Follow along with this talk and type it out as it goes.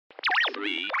3,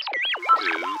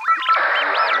 2, 1.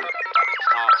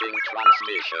 Starting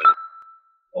transmission.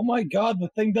 Oh my god, the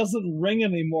thing doesn't ring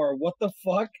anymore. What the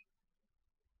fuck?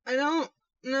 I don't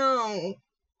know.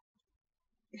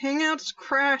 Hangouts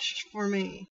crashed for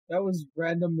me. That was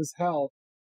random as hell.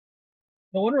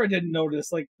 No wonder I didn't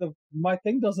notice. Like, my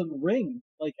thing doesn't ring,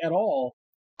 like, at all.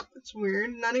 That's weird.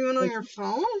 Not even on your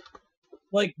phone?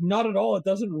 Like, not at all. It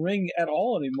doesn't ring at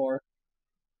all anymore.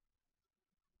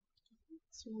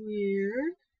 It's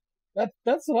weird.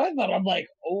 That's what I thought. I'm like,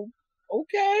 oh,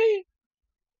 okay.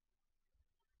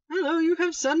 Hello, you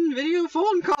have sudden video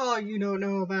phone call you don't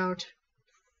know about.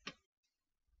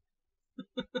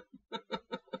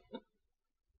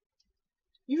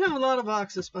 You have a lot of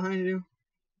boxes behind you.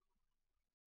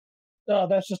 Oh,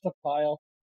 that's just a pile.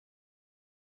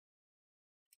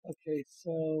 Okay,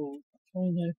 so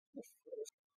 29th.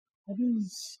 What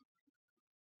is?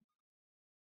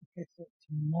 Okay, so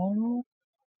tomorrow.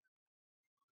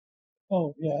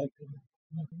 Oh yeah, I could.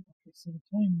 Okay, so the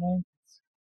 29th.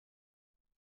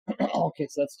 Okay,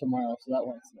 so that's tomorrow. So that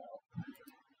one's now.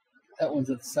 That one's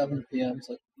at 7 p.m.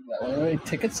 So that one. Are there any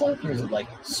tickets left, or is it like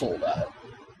sold out?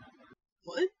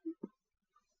 What?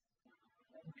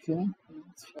 Okay.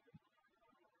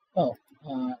 Oh,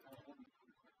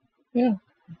 yeah.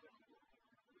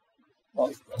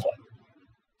 Oh,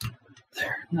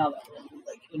 there. Now that one,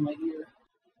 like in my ear.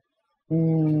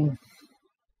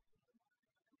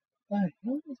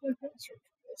 What was my password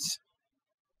for this?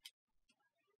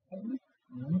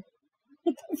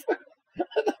 What the fuck?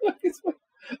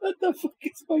 What the fuck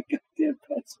is my goddamn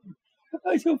password?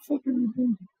 I don't fucking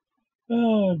remember.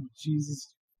 Oh,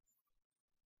 Jesus.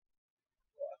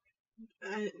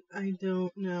 I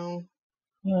don't know.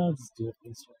 I'll just do it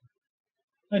this way.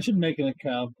 I should make an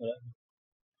account, but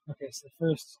okay. So the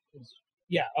first is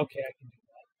okay. I can do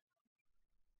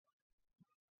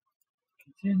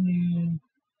that. Continue.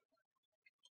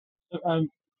 I'm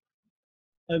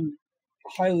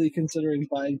highly considering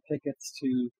buying tickets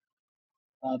to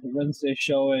the Wednesday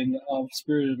showing of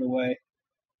Spirited Away.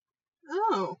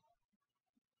 Oh.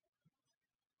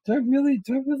 Do I really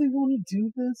want to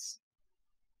do this?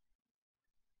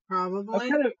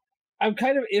 Probably. I'm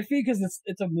kind of iffy because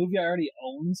it's a movie I already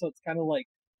own, so it's kind of like,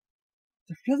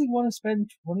 do I really want to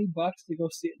spend $20 to go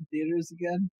see it in theaters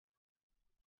again?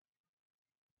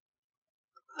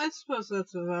 I suppose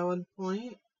that's a valid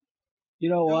point. You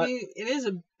know what? I mean, it is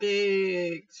a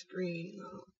big screen,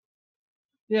 though.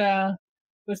 Yeah,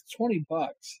 but it's $20.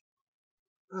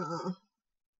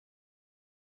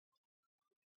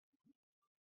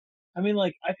 I mean,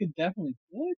 like, I could definitely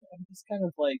do it. I'm just kind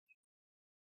of like,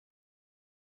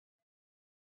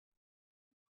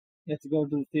 you have to go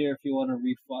to the theater if you want a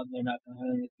refund. They're not going to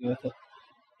have anything to do with it.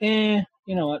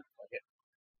 You know what? Fuck it.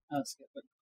 I'll skip it.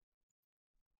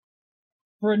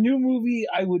 For a new movie,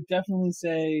 I would definitely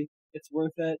say it's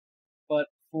worth it. But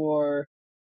for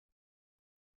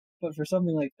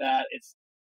something like that,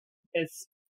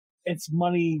 it's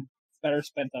money better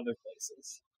spent other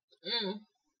places.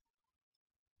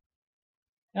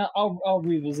 Now I'll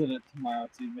revisit it tomorrow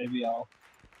too. Maybe I'll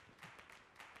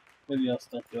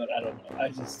still do it. I don't know. I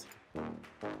just.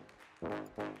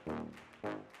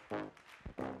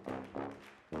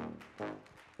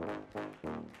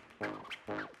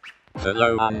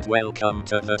 Hello and welcome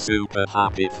to the super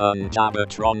happy fun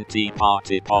Jabbertron Tea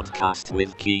Party podcast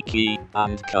with Kiki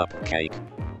and Cupcake.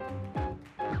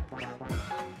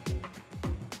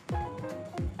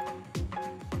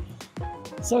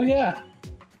 So yeah,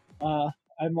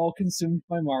 I'm all consumed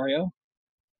by Mario.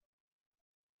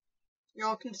 You're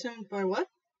all consumed by what?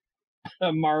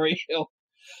 Mario.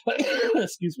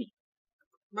 Excuse me.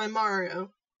 By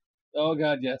Mario. Oh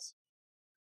god, yes.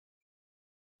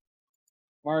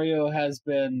 Mario has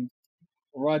been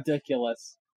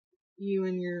ridiculous. You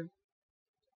and your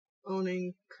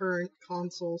owning current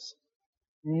consoles.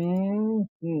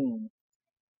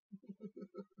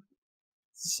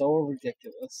 So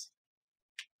ridiculous.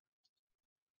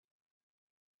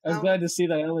 I was glad to see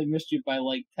that I only missed you by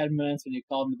like 10 minutes when you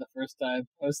called me the first time.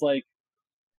 I was like,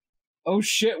 oh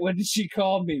shit, when did she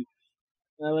call me?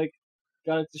 And I like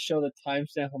got it to show the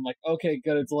timestamp. I'm like, okay,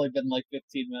 good, it's only been like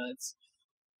 15 minutes.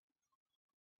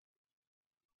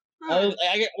 Huh.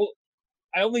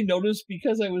 I only noticed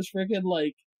because I was freaking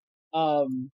like, I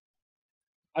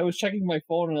was checking my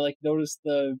phone and I like noticed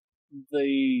I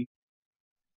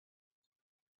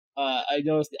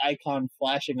noticed the icon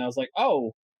flashing. I was like,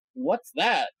 oh, what's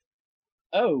that?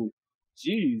 Oh,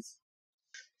 jeez.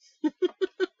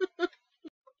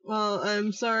 Well,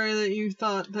 I'm sorry that you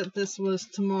thought that this was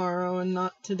tomorrow and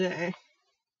not today.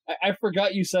 I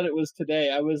forgot you said it was today.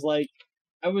 I was like,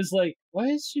 I was like, why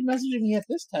is she messaging me at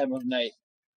this time of night?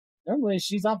 Normally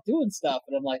she's off doing stuff,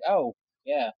 and I'm like, oh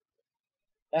yeah,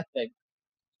 that thing.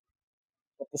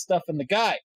 But the stuff in the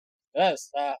guy.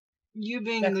 Yes. You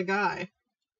being the guy.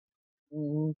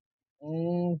 Mm-hmm.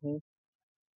 Mm-hmm.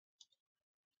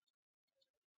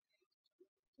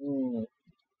 Mm.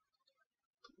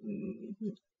 Mm-hmm.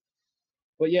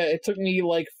 But yeah, it took me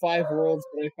like 5 worlds,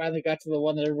 but I finally got to the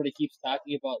one that everybody keeps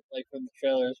talking about, like from the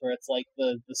trailers, where it's like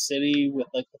the city with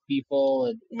like the people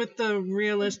and With the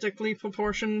realistically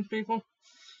proportioned people.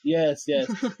 yes.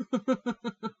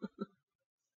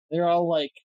 They're all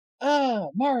like,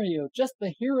 Mario, just the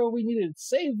hero we needed.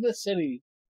 Save the city.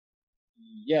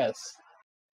 Yes.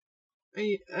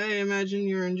 I imagine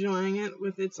you're enjoying it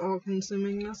with its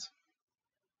all-consumingness.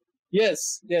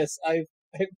 Yes. I've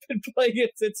been playing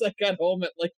it since I got home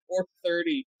at like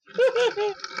 4:30.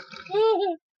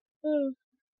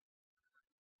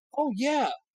 Oh yeah.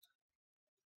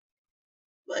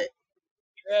 What?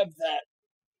 Grab that.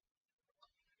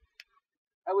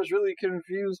 I was really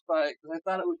confused by it because I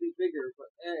thought it would be bigger, but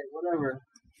hey, whatever.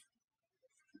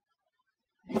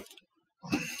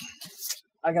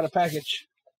 I got a package.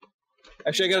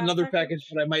 Actually, I got another package,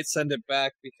 but I might send it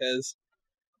back because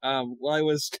while I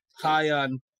was high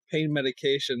on pain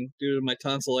medication due to my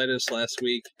tonsillitis last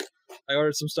week, I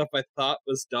ordered some stuff I thought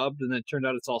was dubbed, and it turned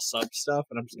out it's all sub stuff,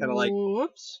 and I'm just kind of like,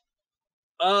 whoops.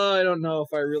 I don't know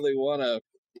if I really want to.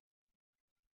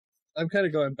 I'm kind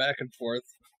of going back and forth.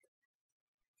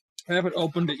 I haven't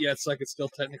opened it yet, so I could still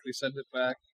technically send it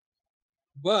back.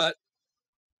 But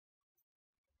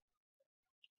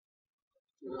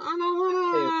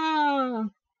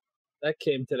that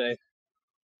came today.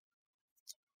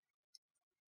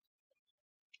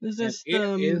 Is this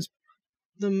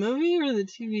the movie or the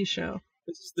TV show?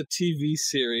 This is the TV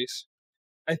series.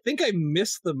 I think I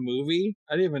missed the movie.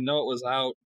 I didn't even know it was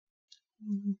out.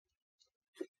 Mm-hmm.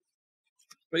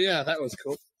 But yeah, that was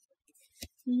cool.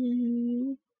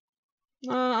 Mm-hmm.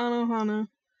 Anohana.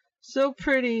 So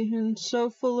pretty and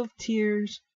so full of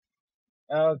tears.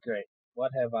 Oh, great.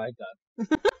 What have I done?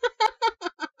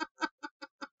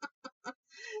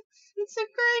 It's a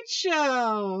great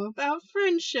show about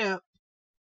friendship.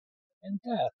 And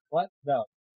death. What? No.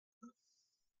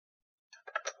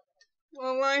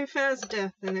 Well, life has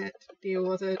death in it. Deal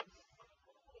with it.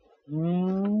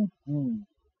 Mm-hmm.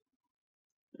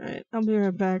 Alright, I'll be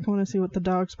right back. I want to see what the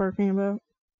dog's barking about.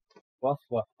 Woof,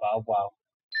 woof, wow, wow.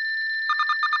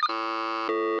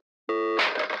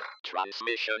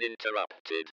 Transmission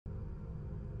interrupted.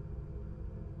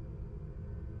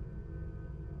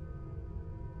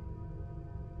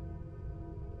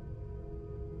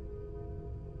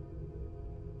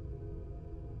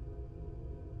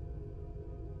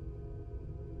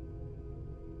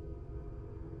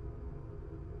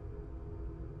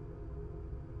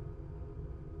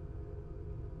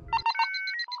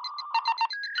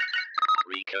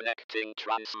 Reconnecting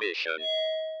transmission.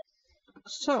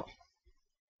 So,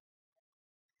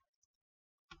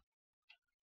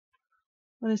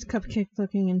 what is Cupcake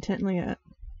looking intently at?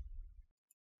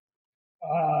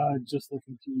 Just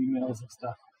looking through emails and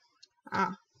stuff.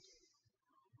 Ah.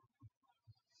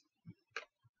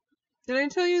 Did I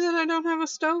tell you that I don't have a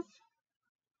stove?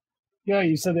 Yeah,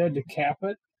 you said they had to cap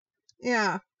it?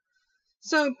 Yeah.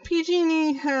 So,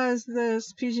 PG&E has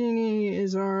this. PG&E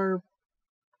is our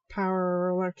power,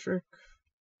 electric,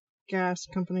 gas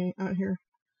company out here.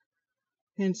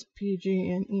 Hence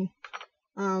PG&E.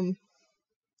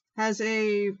 Has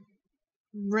a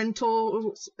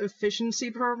rental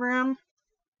efficiency program.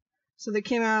 So they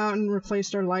came out and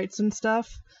replaced our lights and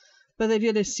stuff. But they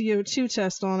did a CO2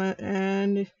 test on it,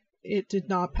 and it did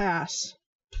not pass.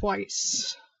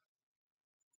 Twice.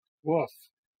 Woof.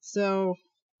 So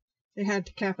they had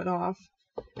to cap it off.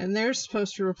 And they're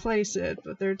supposed to replace it,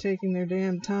 but they're taking their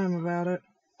damn time about it.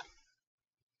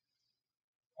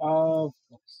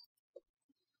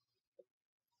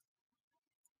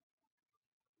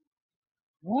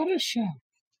 What a show.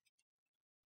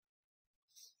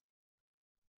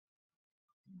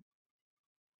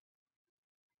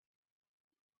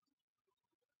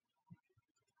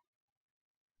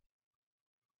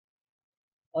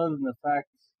 Other than the fact,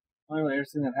 the only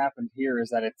interesting that happened here is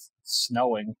that it's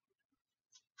snowing.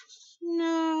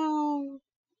 No.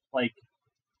 Like,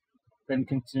 been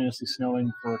continuously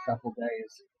snowing for a couple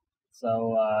days.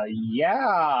 So,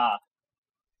 yeah!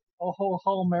 Ho, ho,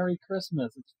 ho, Merry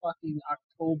Christmas. It's fucking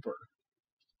October.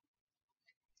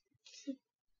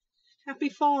 Happy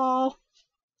fall.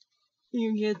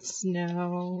 You get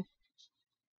snow.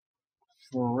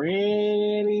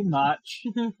 Pretty much.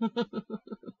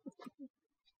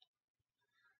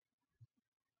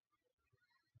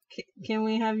 Can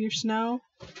we have your snow?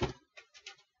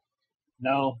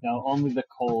 No, only the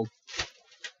cold.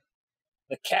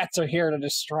 The cats are here to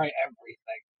destroy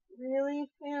everything. Really,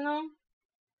 Anna?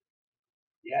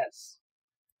 Yes.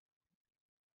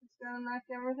 It's gonna knock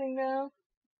everything down?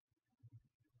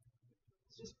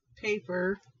 It's just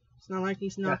paper. It's not like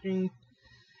he's knocking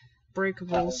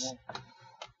breakables.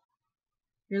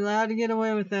 You're allowed to get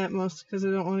away with that most because they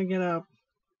don't want to get up.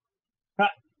 Ha.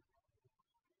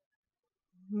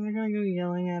 They're gonna go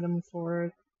yelling at him for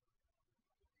it.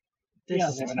 He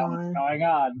doesn't even know what's going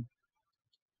on.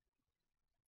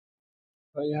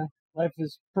 But yeah, life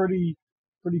is pretty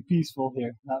peaceful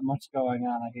here. Not much going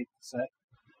on, I hate to say.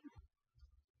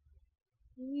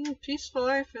 Peaceful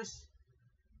life is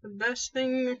the best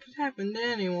thing that could happen to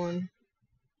anyone.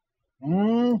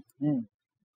 Mm-hmm.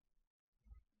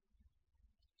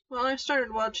 Well, I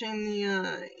started watching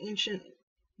the Ancient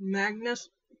Magnus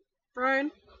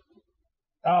Bride.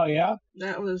 Oh, yeah?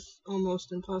 That was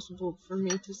almost impossible for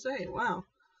me to say. Wow.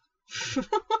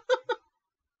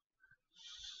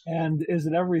 And is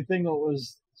it everything it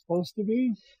was supposed to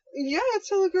be? Yeah, it's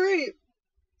hella great.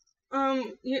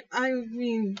 Yeah, I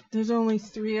mean, there's only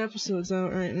 3 episodes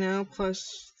out right now,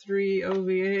 plus 3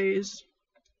 OVAs.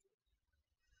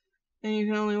 And you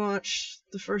can only watch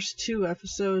the first 2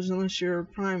 episodes unless you're a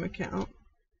Prime account.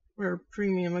 Or a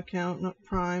premium account, not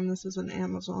Prime. This is an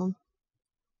Amazon.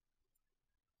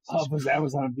 Oh, because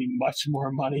Amazon would be much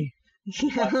more money.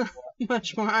 Yeah,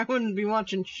 much more. I wouldn't be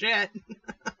watching shit.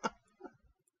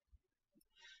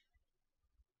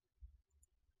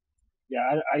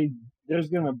 Yeah, there's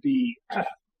gonna be,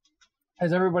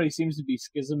 as everybody seems to be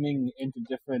schisming into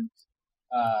different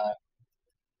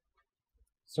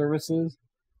services,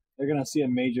 they're gonna see a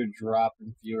major drop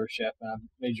in viewership and a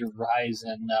major rise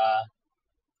in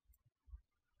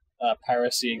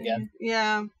piracy again.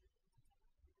 Yeah.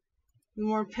 The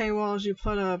more paywalls you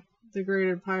put up, the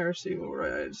greater piracy will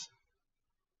rise.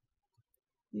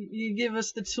 You give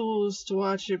us the tools to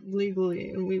watch it legally,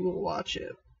 and we will watch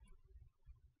it.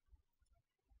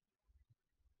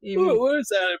 What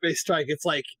is Anime Strike? It's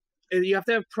like, you have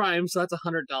to have Prime, so that's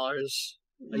 $100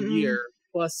 a year.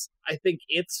 Plus, I think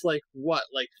it's like, what,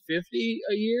 like $50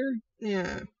 a year?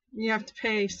 Yeah. You have to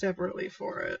pay separately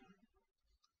for it.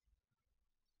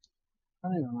 I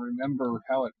don't even remember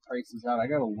how it prices out. I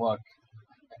gotta look.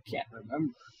 I can't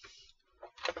remember.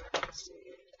 Let's see.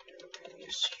 Anime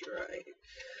Strike.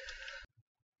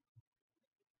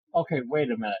 Okay, wait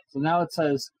a minute. So now it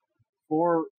says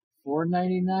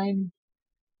 $4.99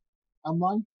 a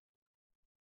month?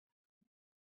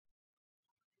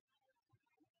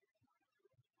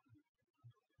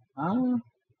 Huh?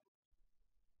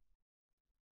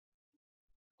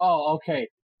 Oh, okay.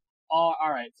 Oh,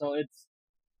 alright, so it's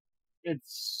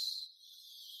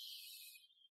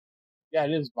yeah,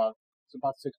 it is about, it's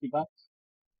about $60.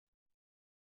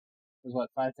 It's what,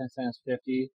 5 times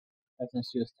 50, 5 times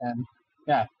 2 is 10.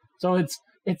 Yeah. So it's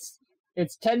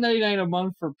 $10.99 a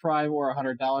month for Prime or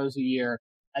 $100 a year,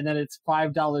 and then it's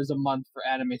 $5 a month for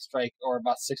Anime Strike or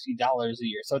about $60 a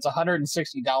year. So it's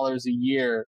 $160 a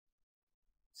year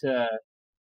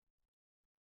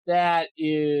that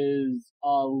is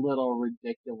a little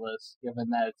ridiculous given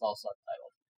that it's all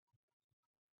subtitled.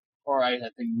 Or I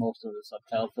think most of the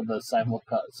subtitles for the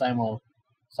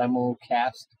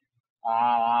simulcast.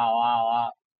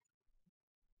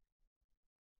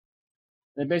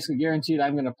 They basically guaranteed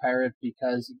I'm going to pirate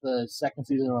because the second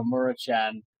season of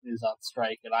Amura-chan is on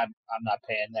strike, and I'm not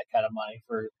paying that kind of money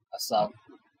for a sub.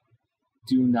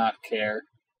 Do not care.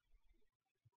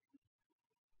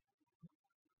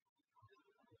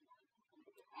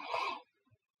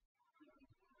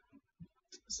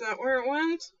 Is that where it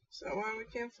went? Is that why we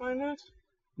can't find it?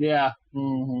 Yeah.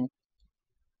 Mm-hmm.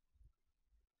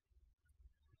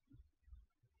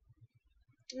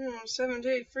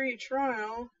 7-day free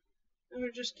trial. It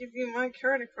would just give you my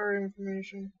credit card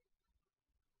information.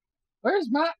 Where's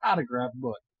my autograph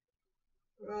book?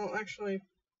 Well, actually,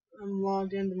 I'm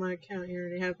logged into my account. You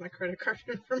already have my credit card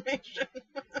information.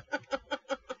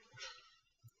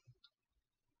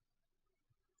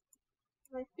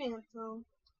 My phantom.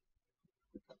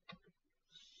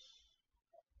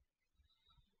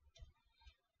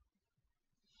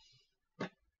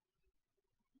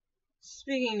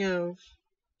 Speaking of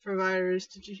providers,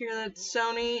 did you hear that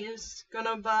Sony is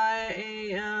gonna buy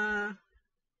a,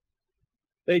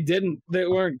 They didn't. They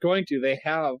weren't going to. They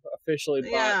have officially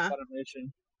bought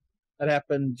Funimation. That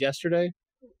happened yesterday?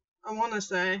 I wanna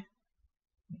say.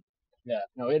 Yeah,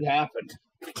 no, it happened.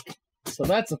 So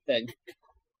that's a thing.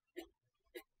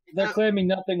 They're claiming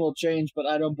nothing will change, but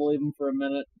I don't believe them for a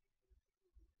minute.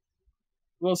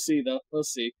 We'll see, though. We'll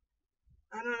see.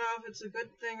 I don't know if it's a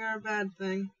good thing or a bad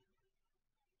thing.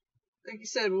 Like you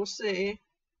said, we'll see.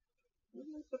 Where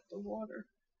did I put the water?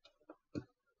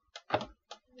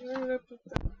 Where did I put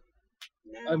that?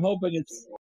 No. I'm hoping it's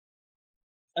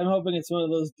one of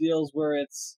those deals where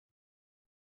it's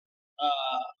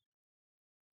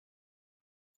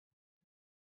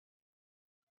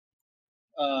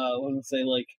what would I say,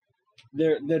 like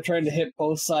they're trying to hit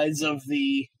both sides of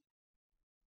the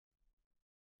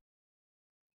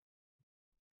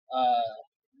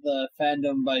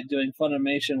fandom by doing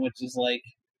Funimation, which is like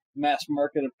mass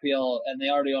market appeal, and they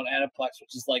already own Aniplex,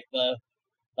 which is like the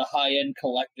high end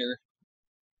collector.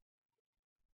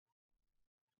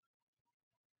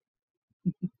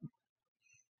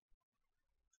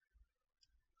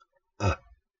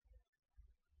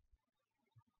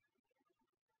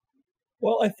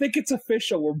 Well, I think it's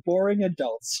official. We're boring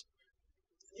adults.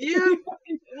 Yeah. We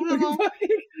have a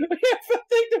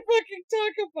thing to fucking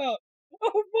talk about.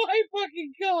 Oh my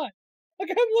fucking god! Like,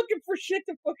 I'm looking for shit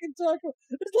to fucking talk about.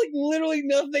 There's like literally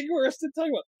nothing for us to talk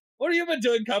about. What have you been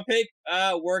doing, Cupcake?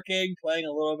 Working, playing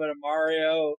a little bit of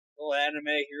Mario, a little anime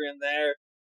here and there,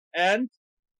 and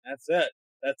that's it.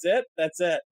 That's it. That's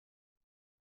it.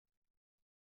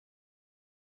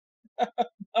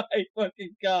 My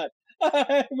fucking god!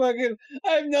 I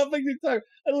have nothing to talk.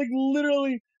 I like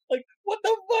literally like, what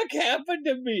the fuck happened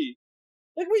to me?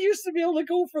 Like, we used to be able to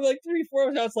go for like 3-4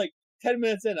 hours. Now it's like 10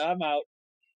 minutes in, I'm out.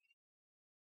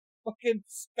 Fucking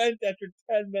spent after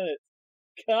 10 minutes.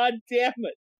 God damn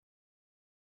it.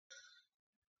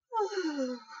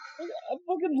 I'm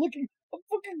fucking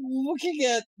looking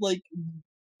at like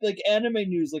anime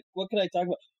news. Like, what can I talk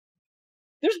about?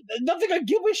 There's nothing I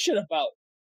give a shit about.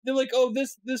 They're like, oh,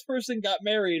 this person got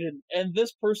married, and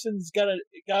this person's got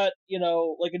you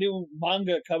know, like a new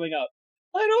manga coming out.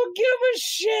 I don't give a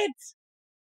shit.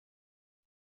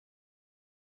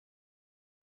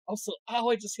 Also, ow,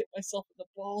 I just hit myself in the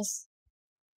balls.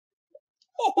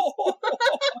 Oh!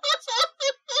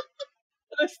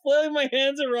 I'm flailing my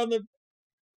hands around the...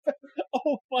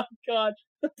 Oh my god.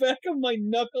 The back of my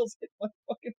knuckles hit my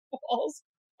fucking balls.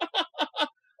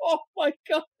 Oh my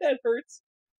god, that hurts.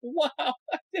 Wow,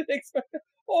 I didn't expect that.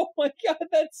 Oh my god,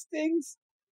 that stings.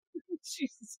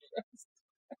 Jesus Christ.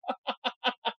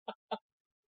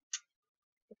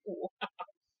 Wow.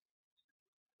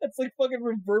 That's like fucking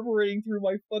reverberating through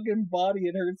my fucking body.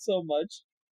 It hurts so much.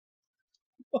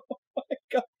 Oh my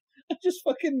god. I just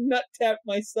fucking nut tapped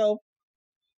myself.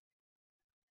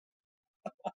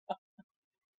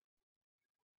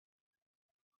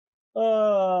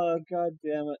 Oh, god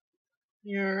damn it.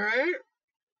 You alright?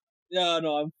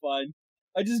 No, I'm fine.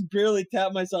 I just barely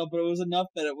tapped myself, but it was enough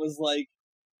that it was like,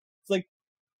 it's like,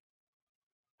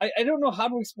 I don't know how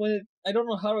to explain it. I don't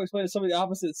know how to explain it to somebody of the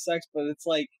opposite sex, but it's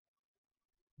like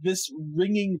this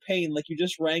ringing pain, like you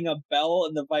just rang a bell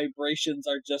and the vibrations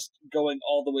are just going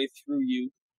all the way through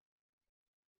you.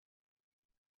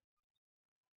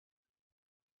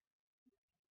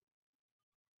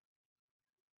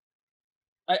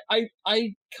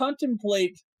 I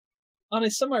contemplate on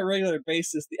a semi-regular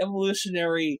basis the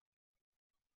evolutionary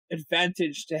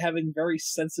advantage to having very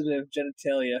sensitive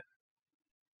genitalia.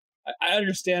 I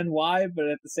understand why, but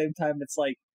at the same time, it's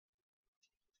like,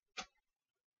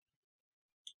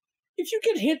 if you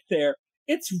get hit there,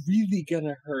 it's really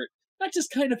gonna hurt. Not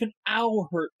just kind of an ow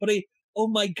hurt, but a, oh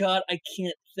my god, I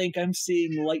can't think, I'm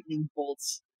seeing lightning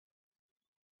bolts.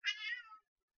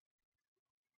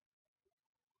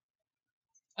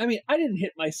 I mean, I didn't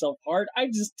hit myself hard, I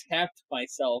just tapped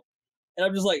myself. And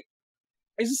I'm just like,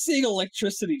 I'm just seeing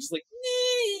electricity, just like,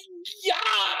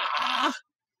 yeah!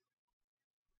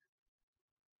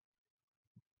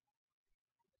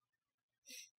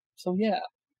 So yeah,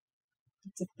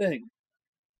 it's a thing.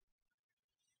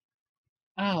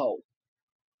 Ow.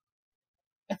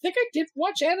 I think I did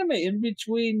watch anime in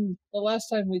between the last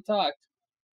time we talked.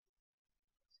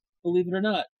 Believe it or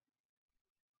not.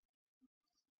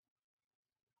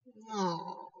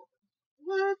 Oh.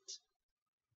 What?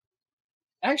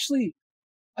 Actually,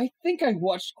 I think I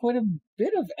watched quite a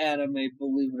bit of anime,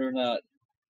 believe it or not.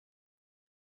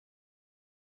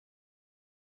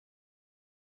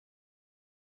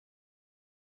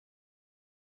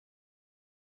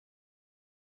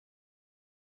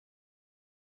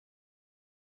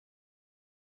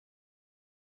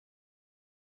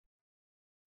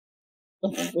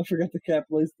 I forgot the cat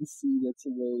plays the sea, that's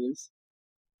hilarious.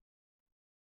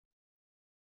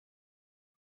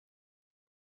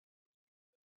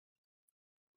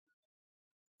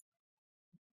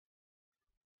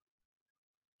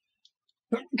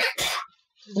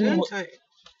 What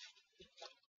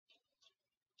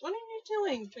are you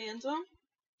doing, Phantom?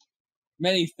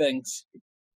 many things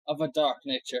of a dark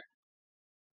nature.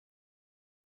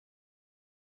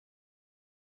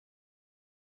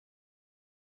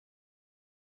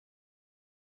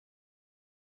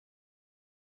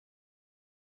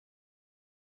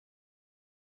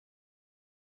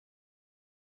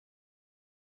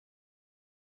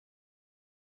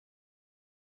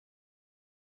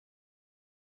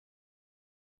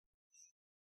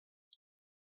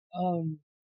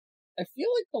 I feel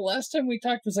like the last time we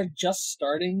talked was like just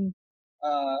starting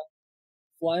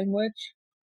Flying Witch.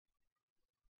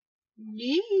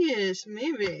 Yes,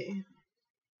 maybe.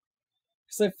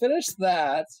 Because I finished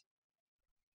that,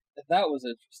 and that was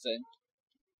interesting.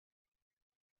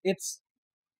 It's,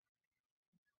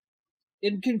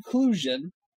 in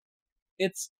conclusion,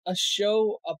 it's a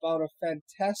show about a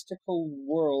fantastical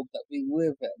world that we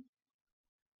live in.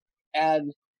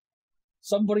 And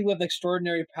somebody with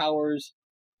extraordinary powers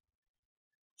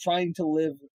trying to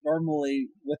live normally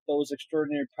with those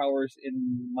extraordinary powers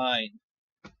in mind.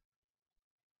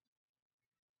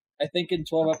 I think in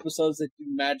 12 episodes they do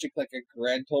magic like a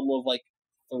grand total of like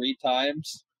 3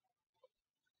 times.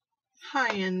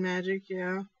 High-end magic,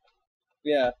 yeah.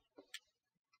 Yeah.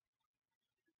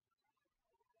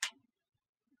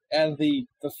 And the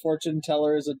fortune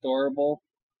teller is adorable.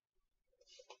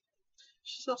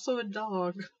 She's also a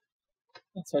dog.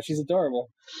 That's why she's adorable.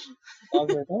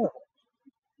 Dogs are adorable.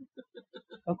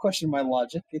 Don't question my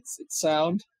logic. It's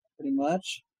sound, pretty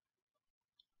much.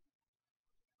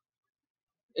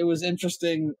 It was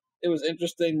interesting. It was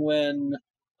interesting when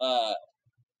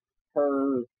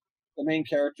the main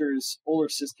character's older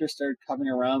sister started coming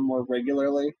around more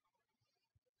regularly,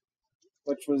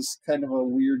 which was kind of a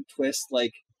weird twist.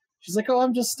 Like, she's like, "Oh,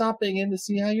 I'm just stopping in to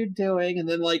see how you're doing," and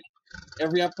then like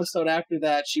every episode after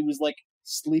that, she was like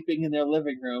sleeping in their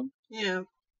living room. Yeah.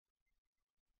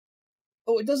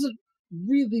 Oh, it doesn't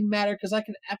really matter because I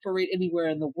can apparate anywhere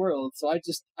in the world, so I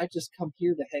just come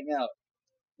here to hang out.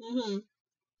 Mm-hmm.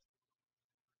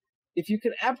 If you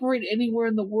can apparate anywhere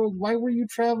in the world, why were you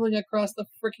traveling across the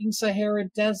freaking Sahara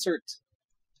Desert?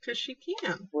 Because she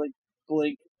can. Blink,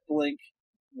 blink, blink.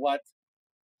 What?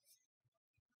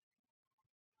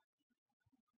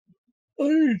 I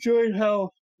enjoyed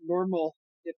how normal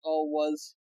it all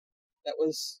was. That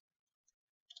was...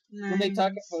 Nice. When they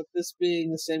talk about this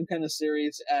being the same kind of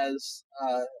series as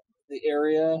the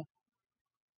Area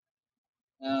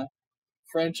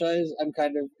franchise, I'm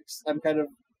kind of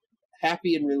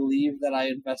happy and relieved that I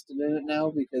invested in it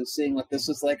now, because seeing what this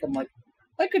is like, I'm like,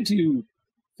 I could do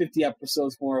 50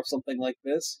 episodes more of something like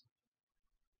this.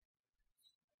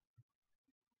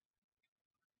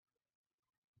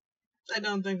 I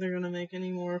don't think they're going to make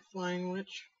any more Flying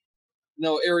Witch.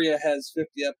 No, Area has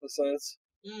 50 episodes.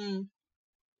 Mm.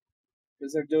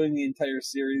 Because they're doing the entire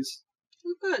series.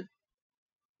 Oh, good.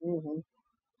 Mm-hmm.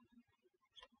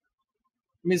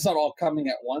 I mean, it's not all coming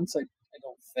at once, I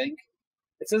don't think.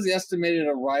 It says the estimated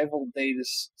arrival date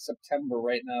is September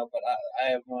right now, but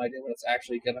I have no idea when it's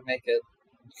actually going to make it.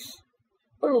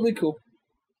 But it'll be cool.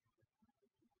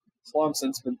 It's long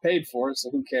since been paid for, so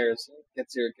who cares? It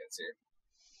gets here, it gets here.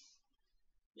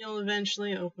 You'll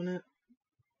eventually open it.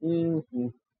 Mm-hmm.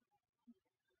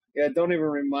 Yeah, don't even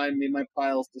remind me. My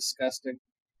pile's disgusting.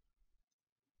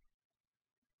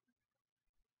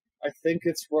 I think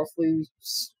it's roughly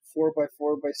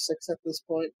 4x4x6 at this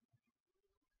point.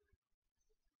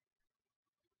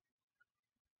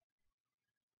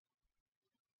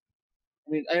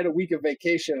 I mean, I had a week of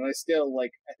vacation, and I still, I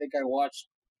think I watched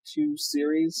 2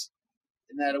 series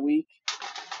in that a week.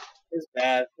 It was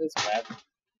bad. It was bad.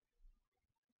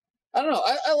 I don't know.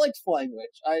 I liked Flying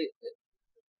Witch.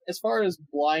 As far as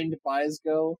blind buys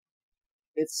go,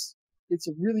 it's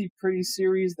a really pretty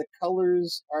series. The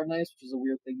colors are nice, which is a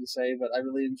weird thing to say, but I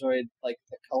really enjoyed, the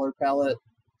color palette.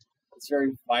 It's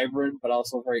very vibrant, but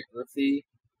also very earthy.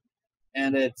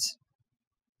 And it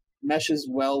meshes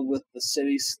well with the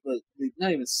city,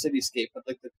 not even cityscape, but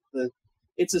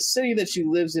it's a city that she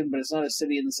lives in, but it's not a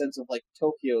city in the sense of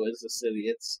Tokyo is a city.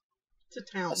 It's a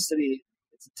town. A city.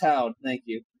 It's a town. Thank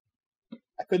you.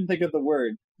 I couldn't think of the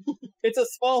word. It's a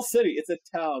small city. It's a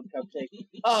town, Cupcake.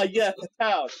 Ah, yes, a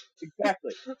town.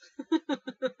 Exactly.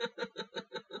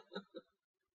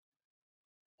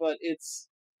 But it's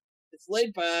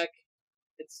laid back.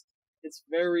 It's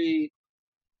very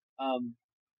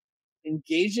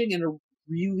engaging in a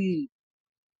really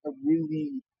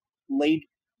laid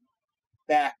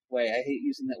back way. I hate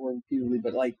using that word repeatedly,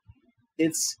 but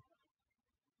it's,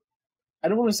 I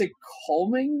don't want to say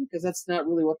calming, because that's not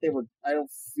really what I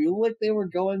don't feel like they were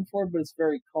going for, but it's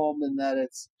very calm in that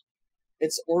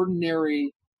it's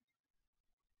ordinary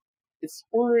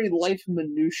life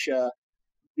minutia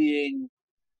being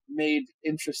made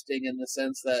interesting in the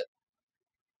sense that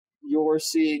you're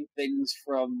seeing things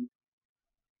from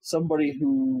somebody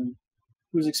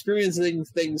who's experiencing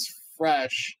things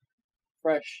fresh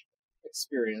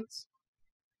experience.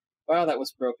 Wow, that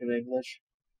was broken English.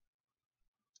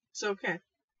 It's okay.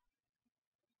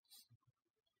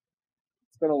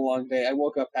 It's been a long day. I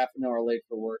woke up half an hour late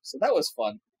for work, so that was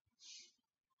fun.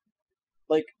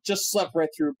 Like, just slept right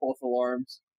through both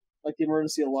alarms. Like, the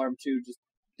emergency alarm, too, just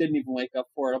didn't even wake up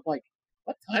for it. I'm like,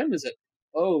 what time is it?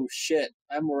 Oh, shit,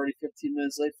 I'm already 15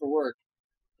 minutes late for work.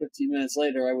 15 minutes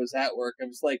later, I was at work. I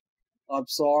was like, I'm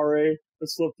sorry, I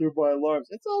slept through my alarms.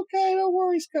 It's okay, don't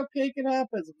worry, Cupcake, it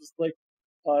happens. I'm just like,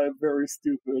 I'm very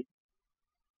stupid.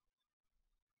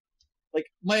 Like,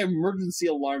 my emergency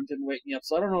alarm didn't wake me up,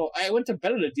 so I don't know. I went to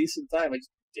bed at a decent time, I just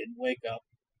didn't wake up.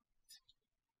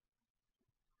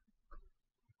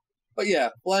 But yeah,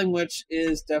 Flying Witch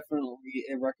is definitely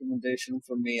a recommendation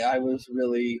for me. I was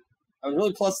really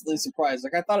pleasantly surprised.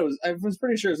 Like, I was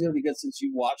pretty sure it was going to be good since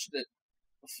you watched it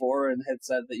before and had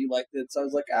said that you liked it. So I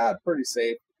was like, pretty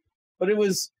safe. But it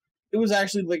was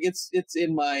actually like it's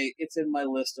in my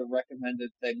list of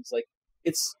recommended things. Like,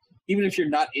 it's, even if you're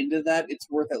not into that, it's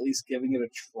worth at least giving it a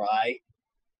try.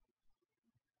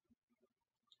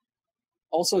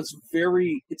 Also, it's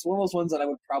one of those ones that I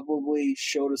would probably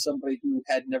show to somebody who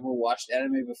had never watched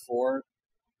anime before.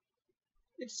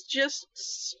 It's just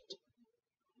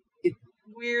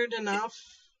weird enough.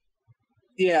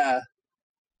 Yeah.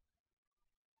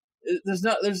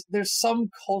 There's some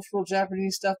cultural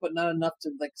Japanese stuff, but not enough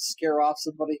to like scare off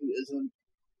somebody who isn't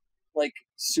like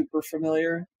super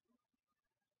familiar.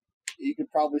 You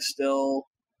could probably still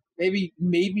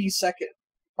maybe second,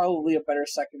 probably a better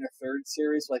second or third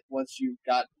series, like once you've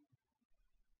got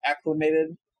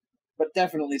acclimated, but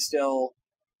definitely it's still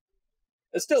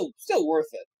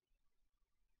worth it.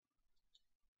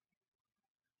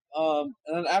 And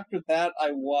then after that, I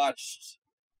watched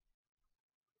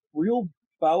Real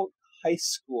Bout High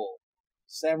School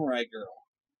Samurai Girl,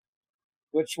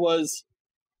 which was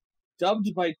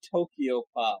dubbed by Tokyo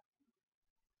Pop.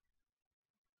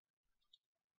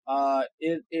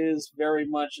 It is very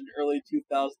much an early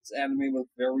 2000s anime with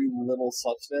very little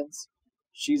substance.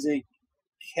 She's a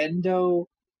kendo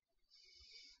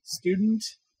student,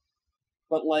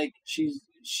 but like she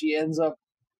ends up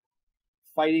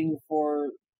fighting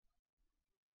for.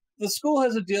 The school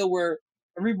has a deal where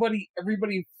everybody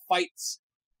fights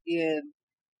in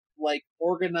like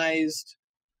organized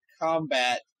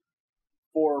combat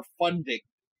for funding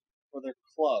for their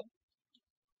club.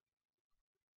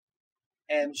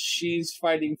 And she's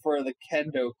fighting for the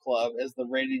Kendo Club as the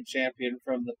reigning champion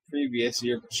from the previous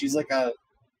year. But she's like I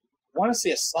want to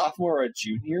say a sophomore or a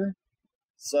junior.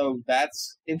 So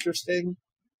that's interesting.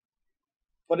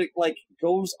 But it like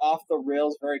goes off the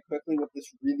rails very quickly with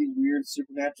this really weird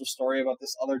supernatural story about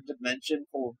this other dimension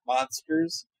full of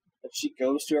monsters that she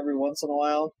goes to every once in a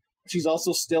while. She's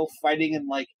also still fighting in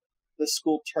like the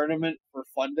school tournament for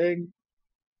funding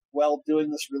while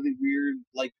doing this really weird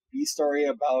like B story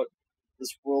about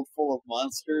this world full of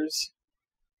monsters.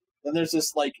 Then there's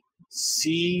this like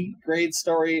C grade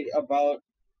story about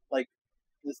like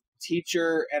this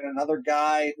teacher and another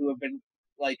guy who have been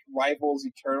like rivals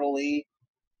eternally,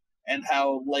 and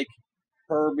how like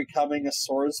her becoming a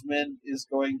swordsman is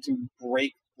going to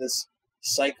break this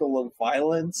cycle of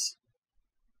violence.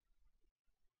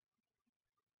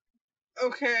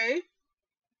 Okay.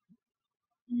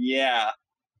 Yeah.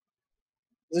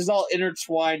 This is all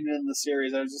intertwined in the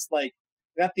series. I was just like,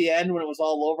 at the end when it was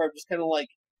all over, I'm just kind of like,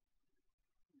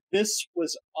 this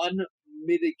was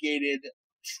unmitigated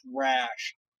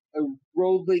trash. A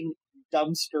rolling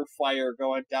dumpster fire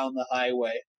going down the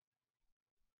highway.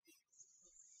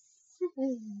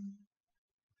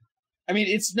 I mean,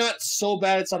 it's not so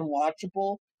bad it's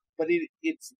unwatchable, but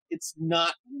it's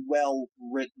not well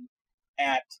written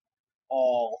at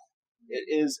all. It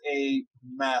is a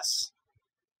mess.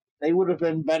 They would have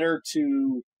been better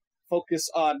to focus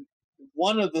on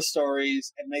one of the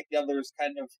stories and make the others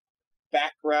kind of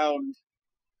background.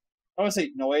 I don't want to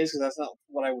say noise because that's not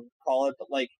what I would call it, but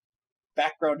like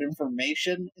background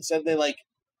information. Instead, they like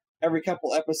every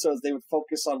couple episodes they would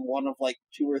focus on one of like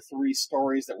 2 or 3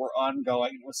 stories that were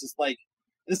ongoing. It was just like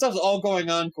this stuff's all going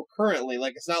on concurrently.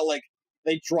 Like it's not like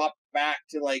they dropped back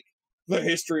to like the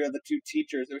history of the 2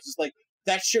 teachers. It was just like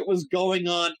that shit was going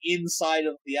on inside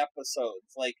of the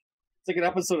episodes. Like it's like an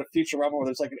episode of Futurama where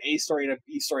there's like an A story and a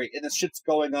B story, and this shit's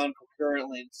going on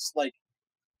concurrently. It's just like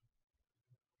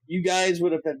you guys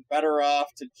would have been better off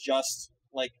to just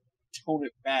like tone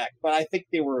it back. But I think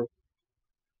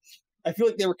I feel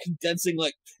like they were condensing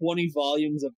like 20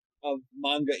 volumes of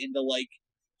manga into like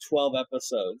 12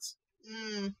 episodes.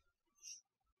 Mm.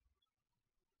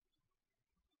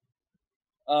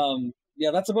 Yeah,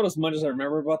 that's about as much as I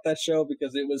remember about that show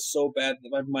because it was so bad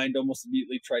that my mind almost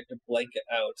immediately tried to blank it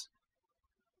out.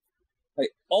 I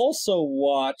also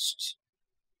watched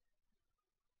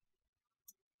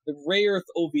the Rare Earth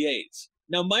OVAs.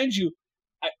 Now, mind you,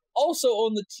 I also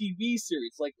own the TV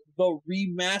series, like the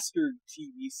remastered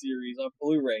TV series on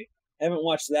Blu-ray. I haven't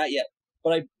watched that yet,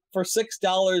 but for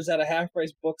 $6 at a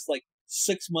half-price books like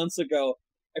 6 months ago,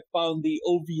 I found the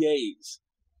OVAs,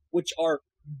 which are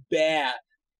bad.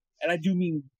 And I do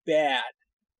mean bad.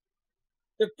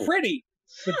 They're pretty,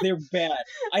 but they're bad.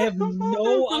 I have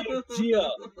no idea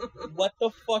what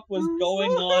the fuck was going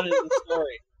on in the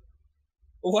story.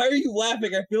 Why are you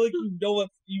laughing? I feel like you know what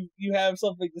you have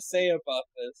something to say about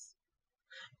this.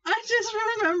 I just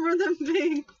remember them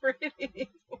being pretty.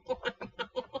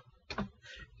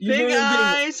 Big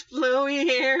eyes, flowy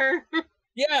hair.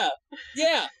 Yeah,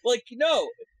 like no,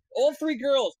 all three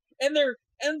girls and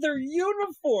their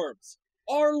uniforms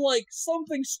are like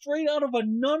something straight out of a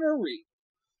nunnery.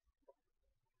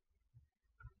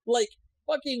 Like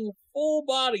fucking full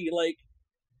body, like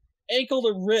ankle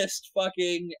to wrist,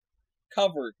 fucking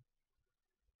covered.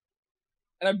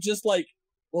 And I'm just like,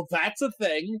 well, that's a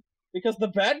thing because the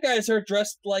bad guys are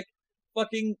dressed like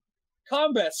fucking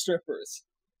combat strippers.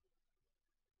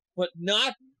 But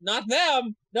not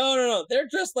them. No. They're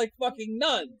dressed like fucking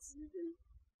nuns.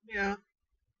 Yeah.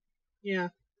 Yeah.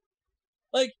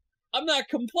 Like, I'm not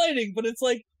complaining, but it's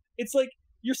like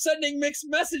you're sending mixed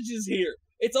messages here.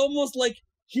 It's almost like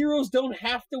heroes don't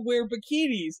have to wear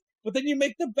bikinis, but then you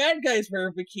make the bad guys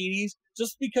wear bikinis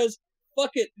just because,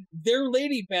 fuck it, they're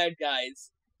lady bad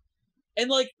guys. And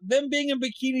like, them being in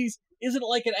bikinis isn't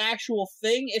like an actual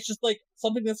thing, it's just like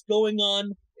something that's going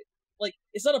on. Like,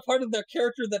 it's not a part of their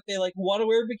character that they like want to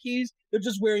wear bikinis, they're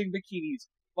just wearing bikinis.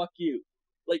 Fuck you.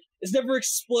 Like, it's never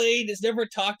explained, it's never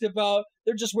talked about,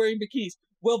 they're just wearing bikinis.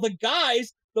 Well, the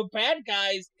guys, the bad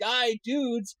guys,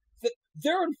 dudes,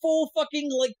 they're in full fucking,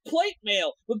 like, plate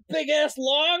mail with big-ass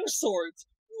long swords.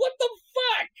 What the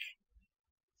fuck?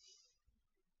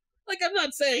 Like, I'm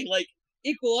not saying, like,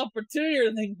 equal opportunity or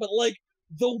anything, but, like,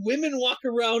 the women walk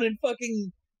around in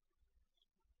fucking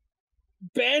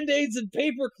Band-Aids and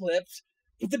paper clips,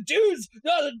 but the dudes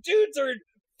are in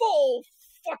full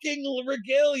fucking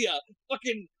regalia,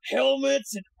 fucking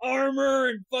helmets and armor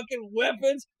and fucking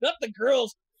weapons. Not the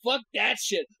girls. Fuck that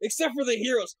shit. Except for the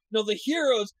heroes. No, the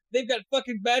heroes, they've got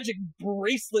fucking magic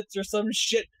bracelets or some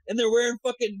shit, and they're wearing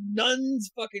fucking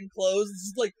nuns fucking clothes. It's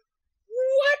just like,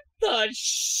 what the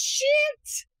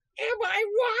shit am I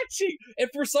watching? And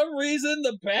for some reason,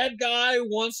 the bad guy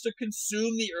wants to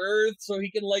consume the earth so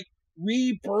he can, like,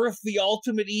 rebirth the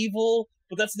ultimate evil,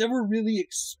 but that's never really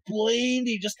explained.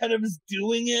 He just kind of is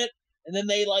doing it, and then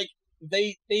they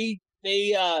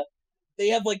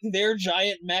have like their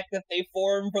giant mech that they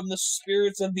form from the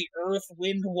spirits of the earth,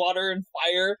 wind, water, and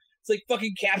fire. It's like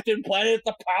fucking Captain Planet.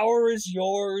 The power is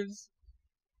yours.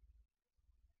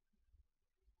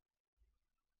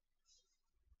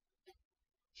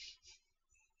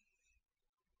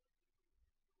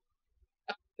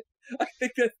 I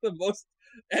think that's the most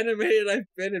animated I've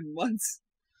been in months.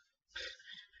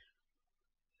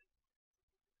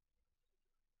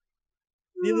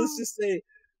 Needless to say,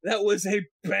 that was a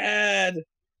bad.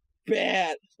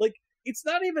 Like, it's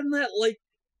not even that, like,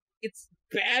 it's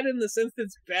bad in the sense that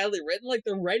it's badly written. Like,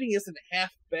 the writing isn't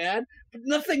half bad, but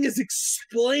nothing is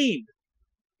explained.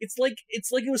 It's like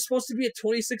it was supposed to be a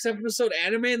 26-episode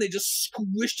anime, and they just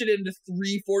squished it into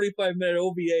 3 45-minute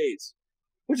OVAs.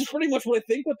 Which is pretty much what I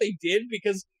think what they did,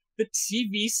 because the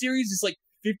TV series is like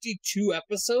 52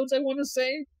 episodes, I want to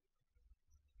say.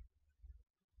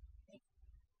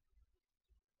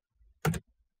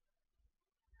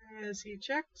 As he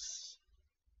checks.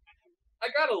 I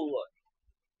gotta look.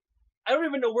 I don't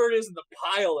even know where it is in the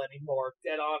pile anymore,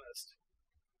 dead honest.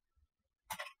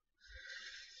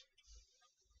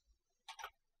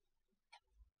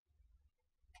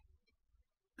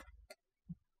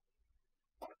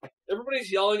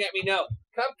 Everybody's yelling at me now.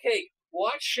 Cupcake,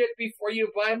 watch shit before you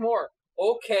buy more.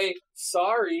 Okay,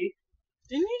 sorry.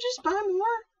 Didn't you just buy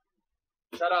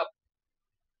more? Shut up.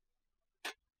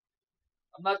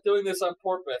 I'm not doing this on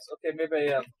purpose. Okay, maybe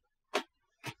I am.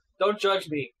 Don't judge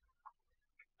me.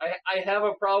 I have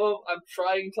a problem. I'm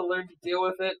trying to learn to deal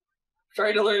with it. I'm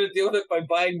trying to learn to deal with it by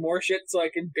buying more shit so I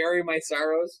can bury my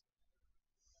sorrows.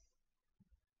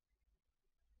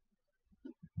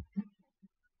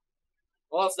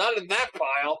 Well, it's not in that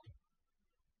pile.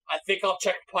 I think I'll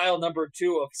check pile number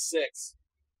 2 of 6.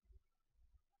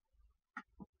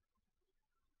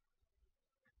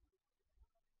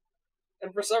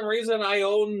 and for some reason I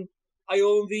own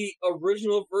the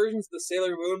original versions of the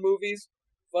Sailor Moon movies.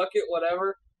 Fuck it,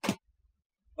 whatever.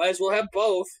 Might as well have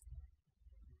both.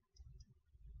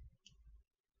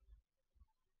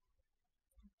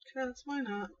 Because why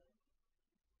not?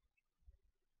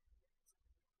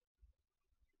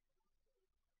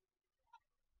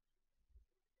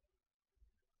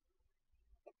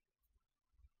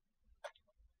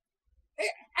 Hey,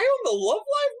 I own the Love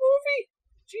Live movie?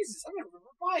 Jesus, I don't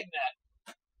remember buying that.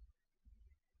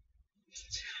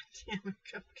 Damn it,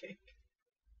 Cupcake.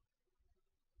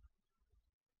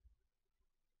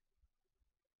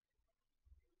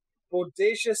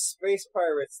 Bodacious Space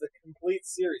Pirates, the complete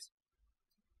series.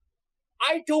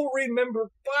 I don't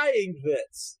remember buying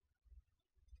this.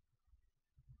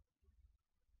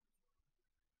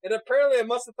 And apparently I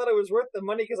must have thought it was worth the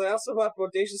money because I also bought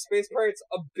Bodacious Space Pirates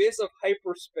Abyss of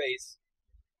Hyperspace.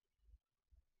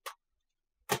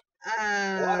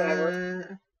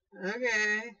 Whatever.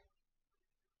 Okay.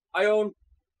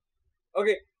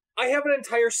 Okay, I have an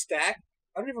entire stack.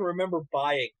 I don't even remember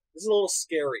buying. This is a little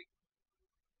scary.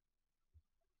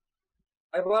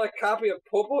 I bought a copy of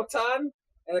Popotan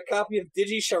and a copy of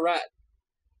Digi Charat.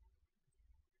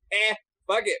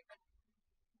 Fuck it.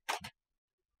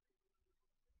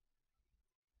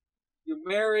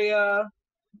 Eumeria,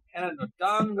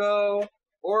 Hanadongo,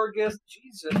 Orgus.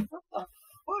 Jesus, what the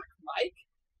fuck, Mike?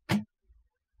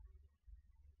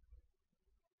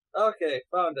 Okay,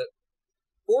 found it.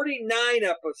 49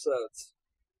 episodes.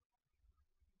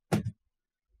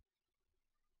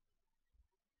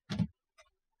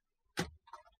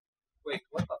 Wait,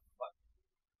 what the fuck?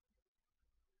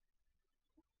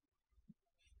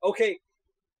 Okay,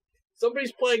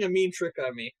 somebody's playing a mean trick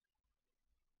on me.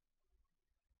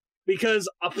 Because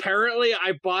apparently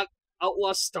I bought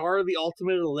Outlaw Star, the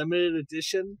Ultimate Limited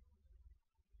Edition.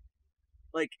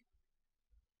 Like,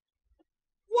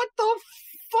 what the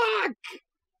fuck?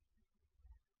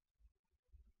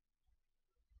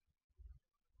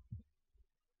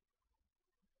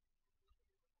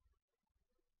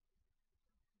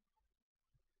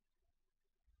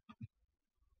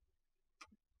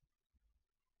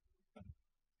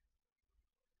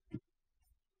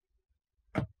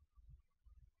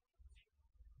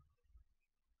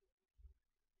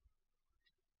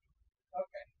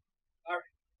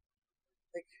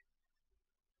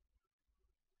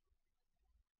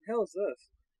 The hell is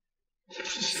this?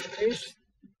 Space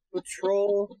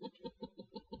Patrol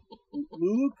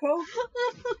Luluco?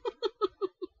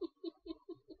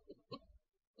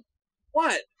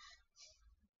 What?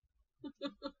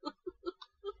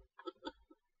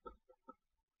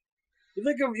 You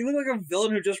look like a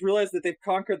villain who just realized that they've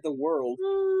conquered the world.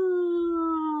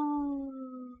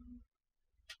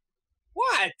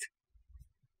 What?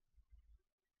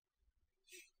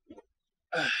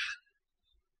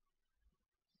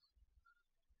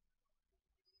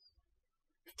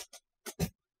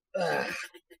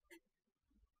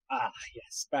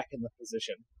 Yes, back in the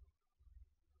position.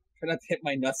 Try not to hit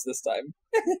my nuts this time.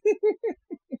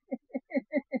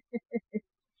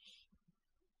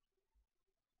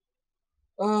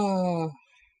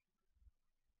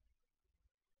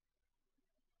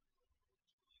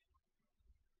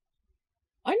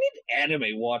 I need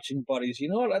anime watching buddies. You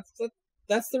know what?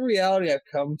 That's the reality I've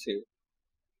come to.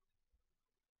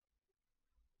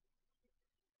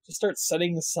 Just start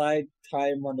setting aside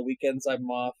time on the weekends I'm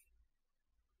off.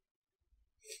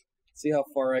 See how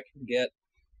far I can get.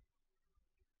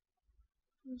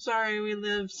 I'm sorry we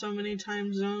live so many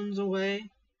time zones away.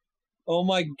 Oh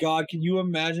my god, can you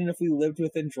imagine if we lived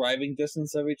within driving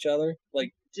distance of each other?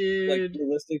 Like, dude. Like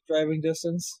realistic driving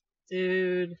distance?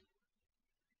 Dude.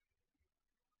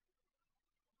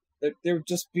 There would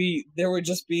just be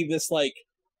this, like,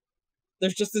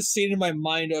 there's just this scene in my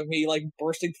mind of me, like,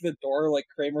 bursting through the door like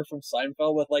Kramer from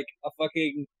Seinfeld with, like, a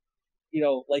fucking,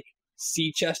 like,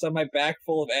 sea chest on my back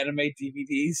full of anime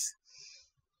DVDs.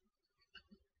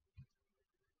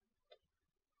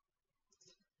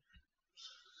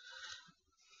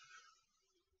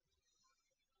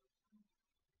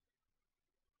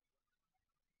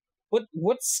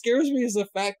 What scares me is the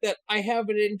fact that I have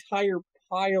an entire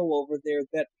pile over there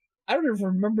that I don't even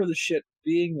remember the shit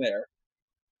being there.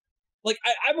 Like,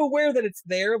 I'm aware that it's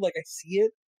there, like, I see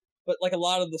it, but, like, a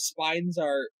lot of the spines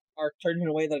are turned in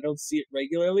a way that I don't see it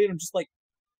regularly, and I'm just like,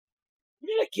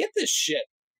 where did I get this shit?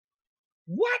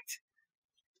 What?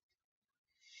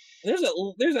 There's a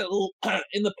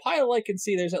in the pile I can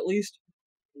see there's at least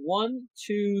 1,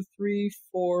 2, 3,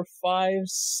 4, 5,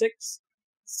 6,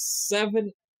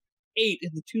 7, 8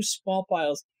 in the two small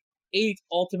piles. 8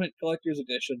 Ultimate Collector's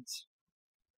Editions.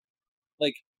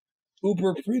 Like,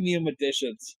 uber premium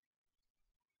editions.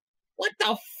 What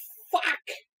the fuck?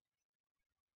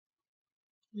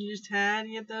 You just had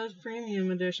to get those premium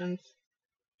editions.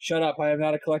 Shut up, I am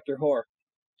not a collector whore.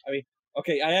 I mean,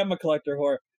 okay, I am a collector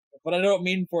whore, but I don't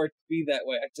mean for it to be that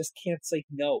way. I just can't say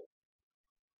no.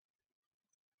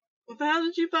 What the hell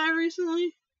did you buy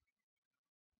recently?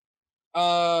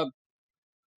 Anohana,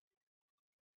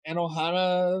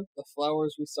 the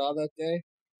flowers we saw that day.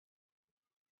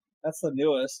 That's the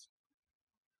newest.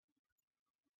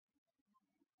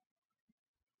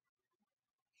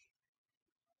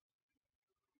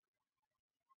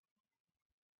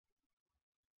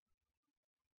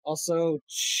 Also,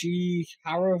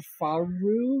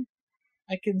 Chiharafaru,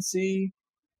 I can see.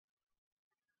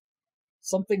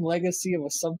 Something Legacy of a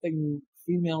something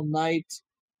female knight.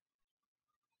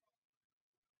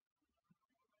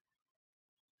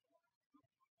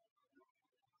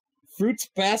 Fruits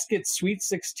Basket Sweet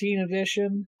 16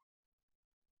 edition.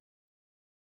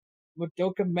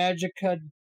 Madoka Magica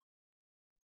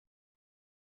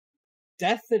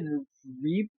Death and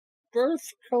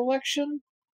Rebirth collection?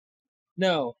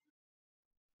 No.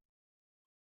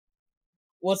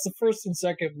 Well, it's the first and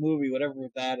second movie, whatever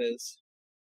that is.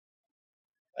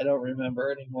 I don't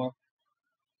remember anymore.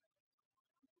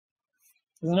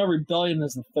 I know Rebellion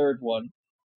is the third one.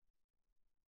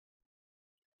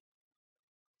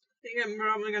 I think I'm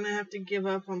probably gonna have to give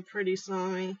up on Pretty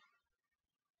Sammy.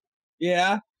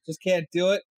 Yeah? Just can't do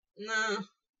it? No.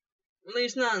 At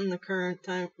least not in the current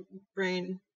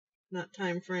brain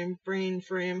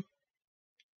frame.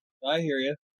 I hear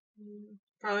you.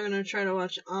 Probably gonna try to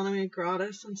watch Anime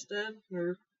Gratis instead,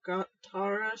 or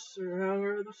Gotaris, or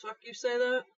however the fuck you say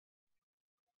that.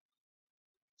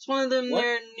 It's one of them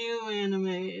their new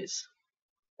animes.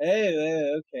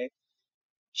 Hey, okay.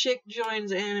 Chick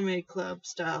joins anime club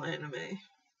style anime.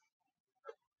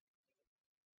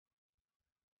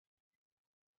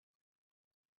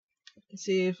 Let's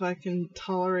see if I can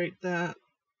tolerate that.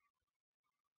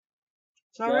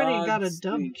 It's already got a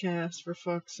dub cast, for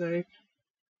fuck's sake.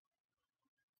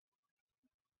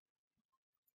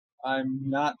 I'm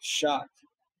not shocked.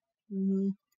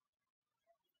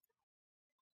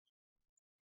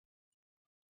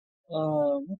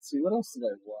 Let's see, what else did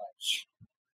I watch?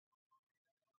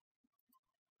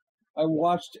 I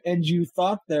watched And You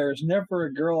Thought There's Never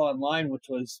a Girl Online, which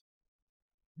was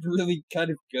really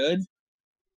kind of good.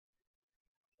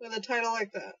 With a title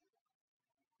like that?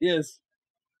 Yes.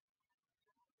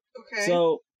 Okay.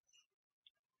 So,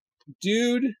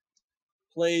 dude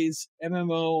plays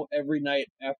MMO every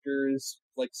night after his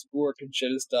schoolwork and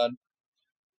shit is done.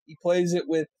 He plays it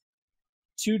with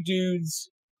two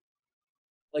dudes.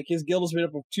 His guild is made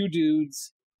up of two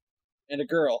dudes and a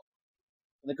girl.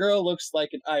 And the girl looks like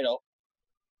an idol.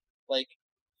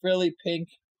 Frilly pink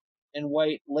and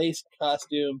white lace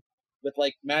costume with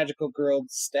magical girl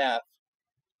staff.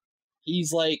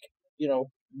 He's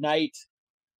knight,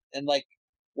 and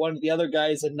one of the other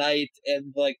guys a knight,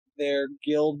 and their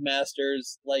guild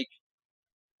masters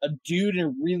a dude in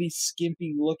a really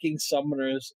skimpy looking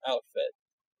summoner's outfit,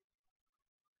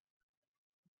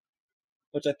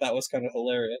 which I thought was kind of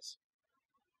hilarious.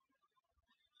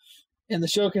 And the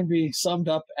show can be summed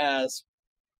up as,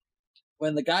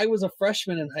 when the guy was a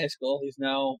freshman in high school, he's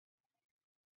now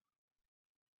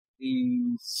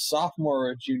a sophomore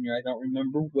or a junior, I don't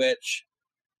remember which,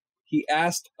 he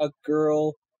asked a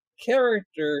girl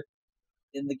character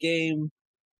in the game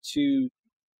to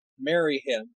marry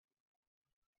him.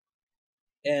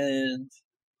 And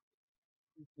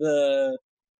the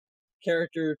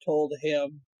character told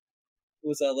him, it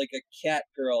was a cat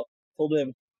girl, told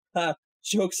him, "Ha,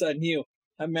 joke's on you.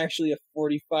 I'm actually a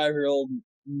 45-year-old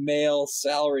male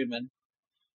salaryman."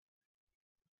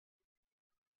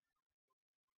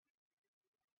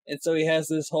 And so he has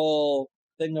this whole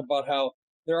thing about how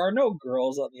there are no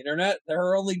girls on the internet. There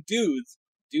are only dudes.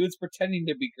 Dudes pretending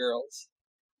to be girls.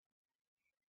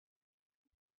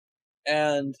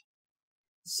 And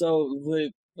so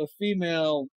the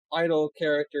female idol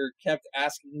character kept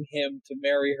asking him to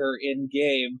marry her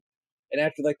in-game. And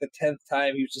after the 10th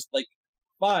time, he was just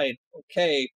fine,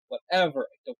 okay, whatever,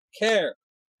 I don't care.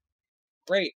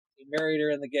 Great, he married her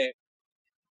in the game.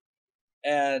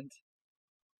 And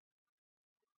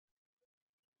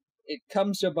it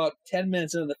comes to about 10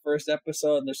 minutes into the first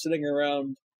episode, and they're sitting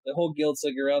around, the whole guild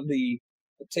sitting around the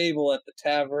table at the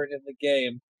tavern in the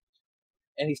game,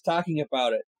 and he's talking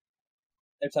about it.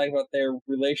 They're talking about their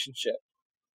relationship.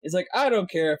 He's like, I don't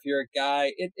care if you're a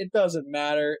guy, it doesn't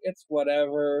matter, it's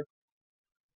whatever.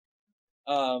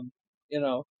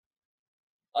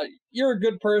 You're a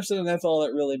good person, and that's all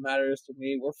that really matters to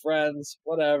me. We're friends,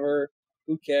 whatever,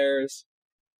 who cares?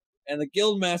 And the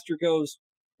guildmaster goes,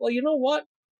 well, you know what?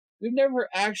 we've never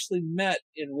actually met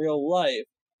in real life.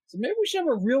 So maybe we should have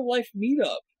a real life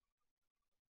meetup.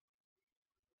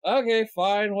 Okay,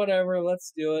 fine, whatever,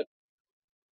 let's do it.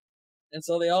 And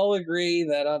so they all agree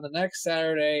that on the next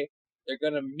Saturday, they're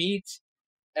gonna meet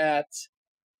at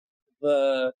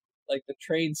the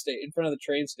train station, in front of the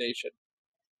train station.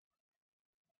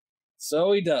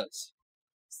 So he does.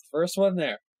 It's the first one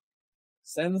there.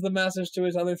 Sends the message to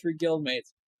his other 3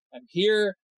 guildmates. I'm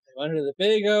here, I'm under the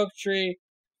big oak tree, in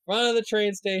front of the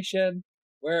train station,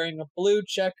 wearing a blue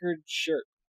checkered shirt.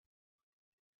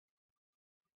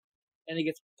 And he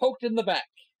gets poked in the back.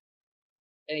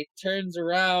 And he turns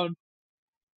around,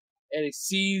 and he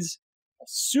sees a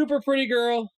super pretty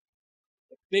girl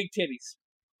with big titties.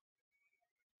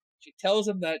 She tells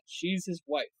him that she's his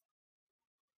wife.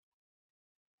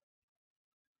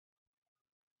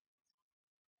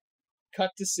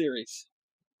 Cut to series.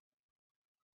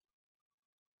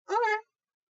 Okay.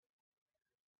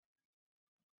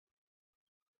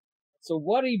 So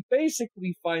what he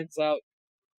basically finds out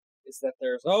is that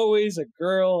there's always a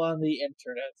girl on the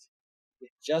internet. You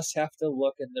just have to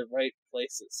look in the right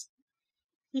places.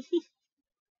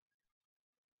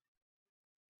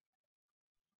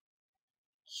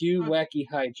 Cue wacky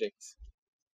hijinks.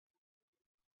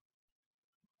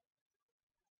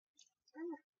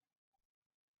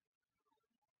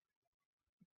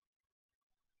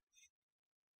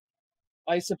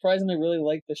 I surprisingly really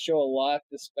like the show a lot,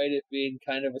 despite it being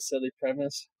kind of a silly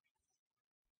premise.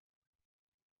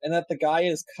 And that the guy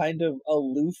is kind of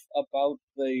aloof about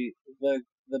the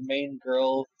main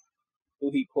girl who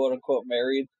he quote unquote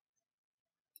married.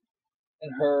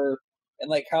 And her, and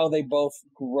like how they both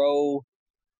grow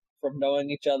from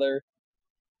knowing each other.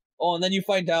 Oh, and then you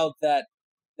find out that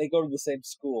they go to the same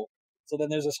school. So then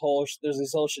there's this whole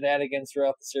shenanigans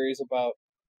throughout the series about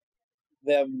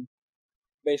them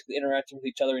basically interacting with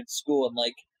each other in school, and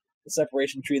like the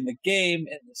separation between the game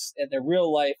and their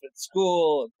real life in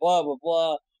school, and blah blah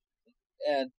blah,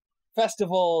 and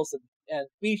festivals and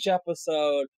beach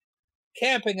episode,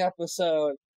 camping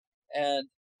episode, and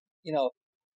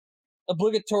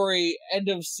obligatory end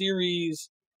of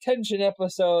series tension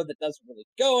episode that doesn't really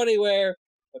go anywhere,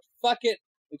 but fuck it,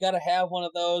 we gotta have one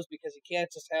of those because you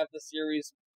can't just have the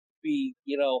series be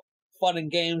fun and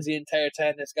games the entire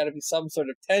time. There's got to be some sort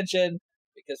of tension.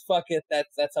 Because fuck it,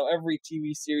 that's how every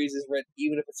TV series is written,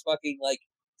 even if it's fucking like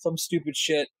some stupid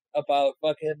shit about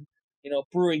fucking,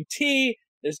 brewing tea.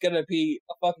 There's gonna be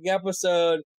a fucking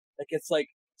episode that gets like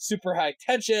super high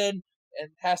tension and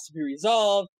has to be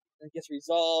resolved, and it gets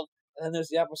resolved, and then there's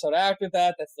the episode after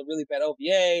that that's the really bad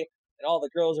OVA, and all the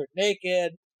girls are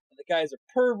naked, and the guys are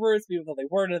perverts, even though they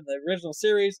weren't in the original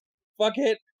series. Fuck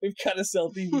it, we've gotta sell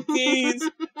DVDs,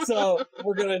 so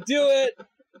we're gonna do it.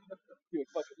 Do it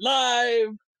fucking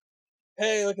live.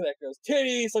 Hey, look at that girl's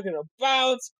titties. Look at her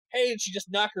bounce. Hey, did she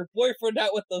just knock her boyfriend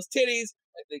out with those titties?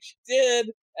 I think she did.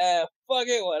 Fuck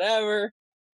it, whatever.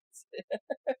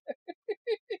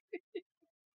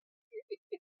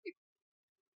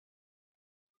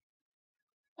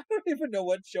 I don't even know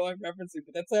what show I'm referencing,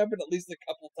 but that's happened at least a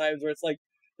couple times where it's like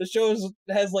the show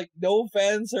has like no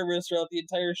fan service throughout the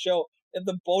entire show. And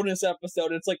the bonus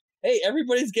episode, it's like, hey,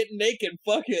 everybody's getting naked.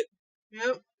 Fuck it.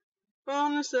 Yep.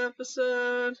 Bonus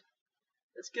episode.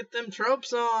 Let's get them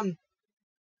tropes on.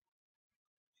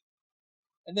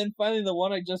 And then finally, the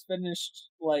one I just finished,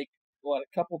 a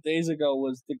couple days ago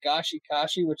was the Gashi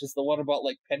Kashi, which is the one about,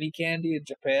 like, penny candy in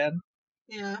Japan.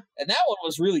 Yeah. And that one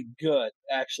was really good,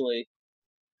 actually.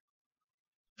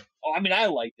 Oh, I mean, I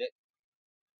liked it.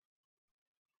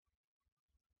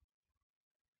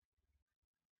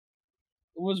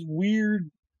 It was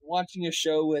weird watching a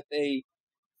show with a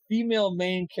female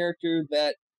main character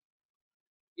that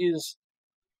is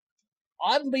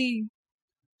oddly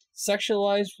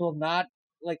sexualized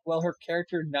while her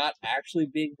character not actually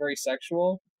being very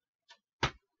sexual.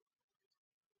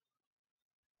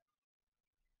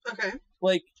 Okay.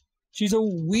 Like, she's a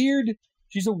weirdly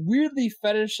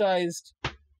fetishized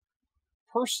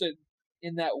person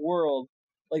in that world.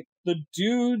 Like, the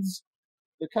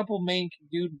couple main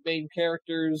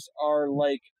characters are,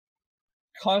 like,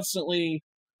 constantly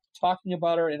talking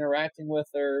about her, interacting with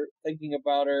her, thinking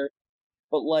about her,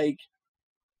 but, like,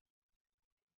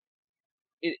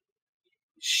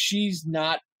 she's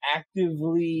not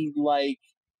actively, like,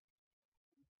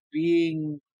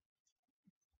 being,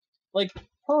 like,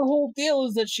 her whole deal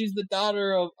is that she's the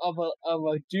daughter of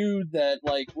a dude that,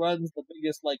 like, runs the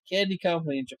biggest, like, candy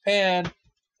company in Japan,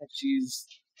 and she's,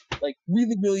 like,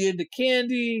 really, really into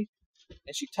candy,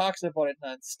 and she talks about it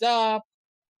nonstop.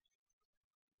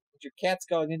 Your cat's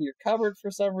going into your cupboard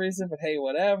for some reason, but hey,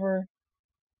 whatever.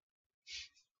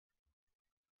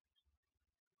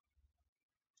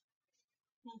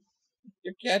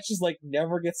 Your cat just, like,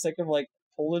 never gets sick of, like,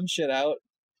 pulling shit out.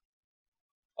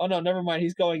 Oh, no, never mind.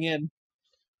 He's going in.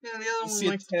 Yeah, the You other one see a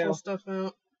likes to tail. pull stuff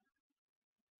out.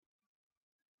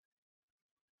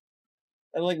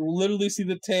 I, like, literally see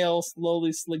the tail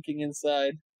slowly slinking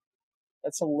inside.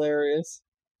 That's hilarious.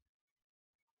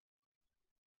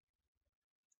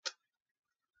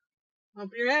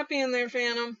 Hope you're happy in there,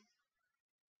 Phantom.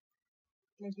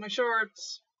 With my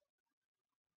shorts.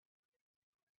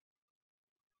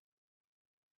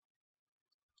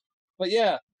 But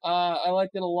yeah, I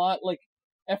liked it a lot. Like,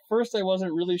 at first I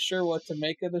wasn't really sure what to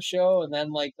make of the show, and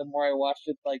then, like, the more I watched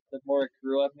it, like, the more it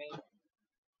grew on me.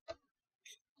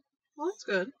 Well, that's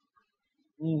good.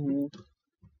 Mm-hmm.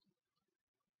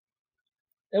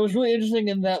 It was really interesting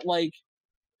in that, like,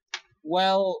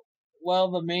 while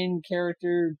the main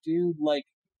character dude, like,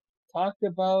 talked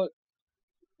about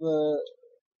the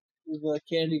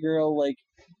candy girl, like,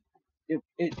 it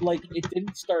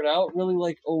didn't start out really,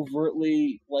 like,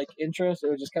 overtly, like, interest. It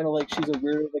was just kind of like, she's a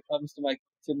weirdo that comes to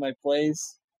my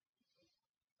place.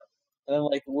 And then,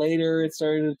 like, later it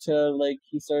started to, like,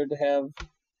 he started to have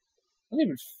not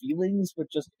even feelings, but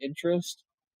just interest.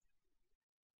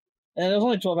 And it was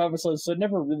only 12 episodes, so it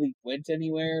never really went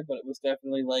anywhere, but it was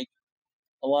definitely, like,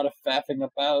 a lot of faffing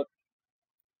about.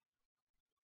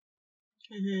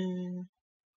 Mm-hmm.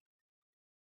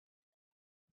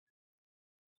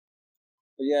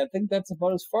 But yeah, I think that's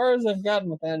about as far as I've gotten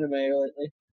with anime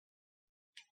lately.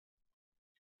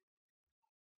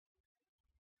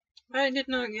 I did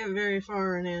not get very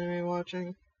far in anime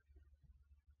watching.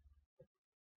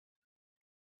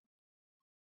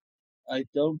 I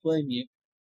don't blame you.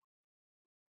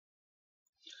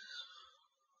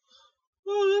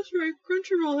 Oh, that's right.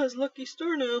 Crunchyroll has Lucky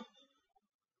Star now.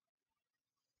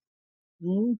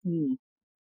 Mm-hmm.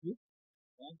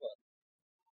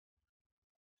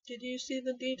 Did you see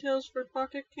the details for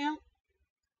Pocket Camp?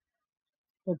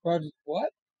 For Project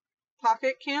what?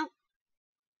 Pocket Camp?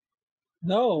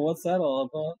 No, what's that all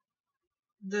about?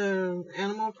 The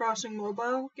Animal Crossing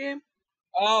mobile game?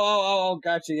 Oh,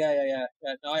 gotcha. Yeah.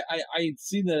 No, I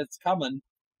see that it's coming,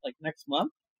 like, next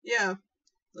month. Yeah.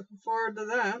 Looking forward to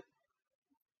that.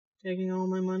 Taking all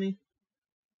my money.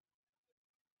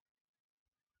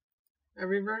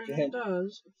 Every version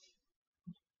does.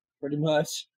 Pretty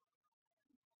much.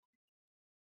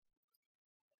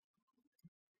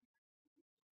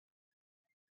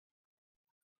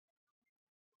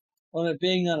 Well, it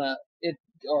being on it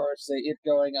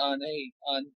going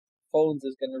on phones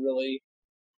is going to really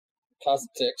cause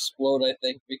it to explode, I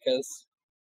think, because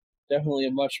definitely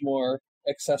a much more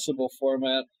accessible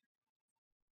format.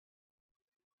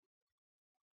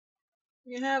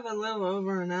 You have a little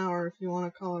over an hour if you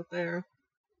want to call it there.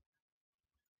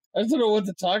 I just don't know what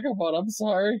to talk about. I'm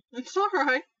sorry. It's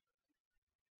alright.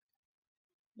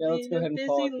 Yeah, let's go ahead and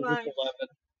call it. It's 11.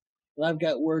 And I've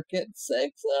got work at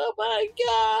 6. Oh my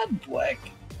god, quick.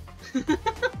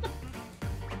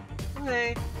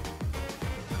 Hey.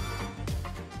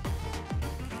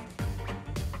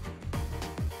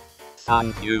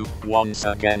 Thank you once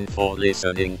again for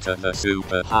listening to the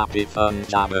super happy fun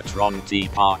Jabbertron Tea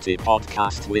Party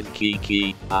podcast with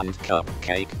Kiki and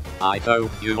Cupcake. I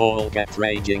hope you all get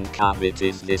raging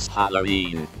cavities this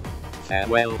Halloween.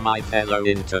 Farewell, my fellow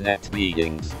internet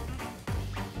beings.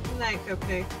 Good night,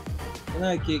 Cupcake. Good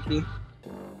night, Kiki.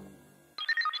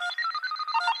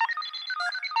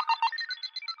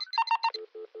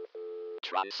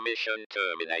 Transmission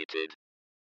terminated.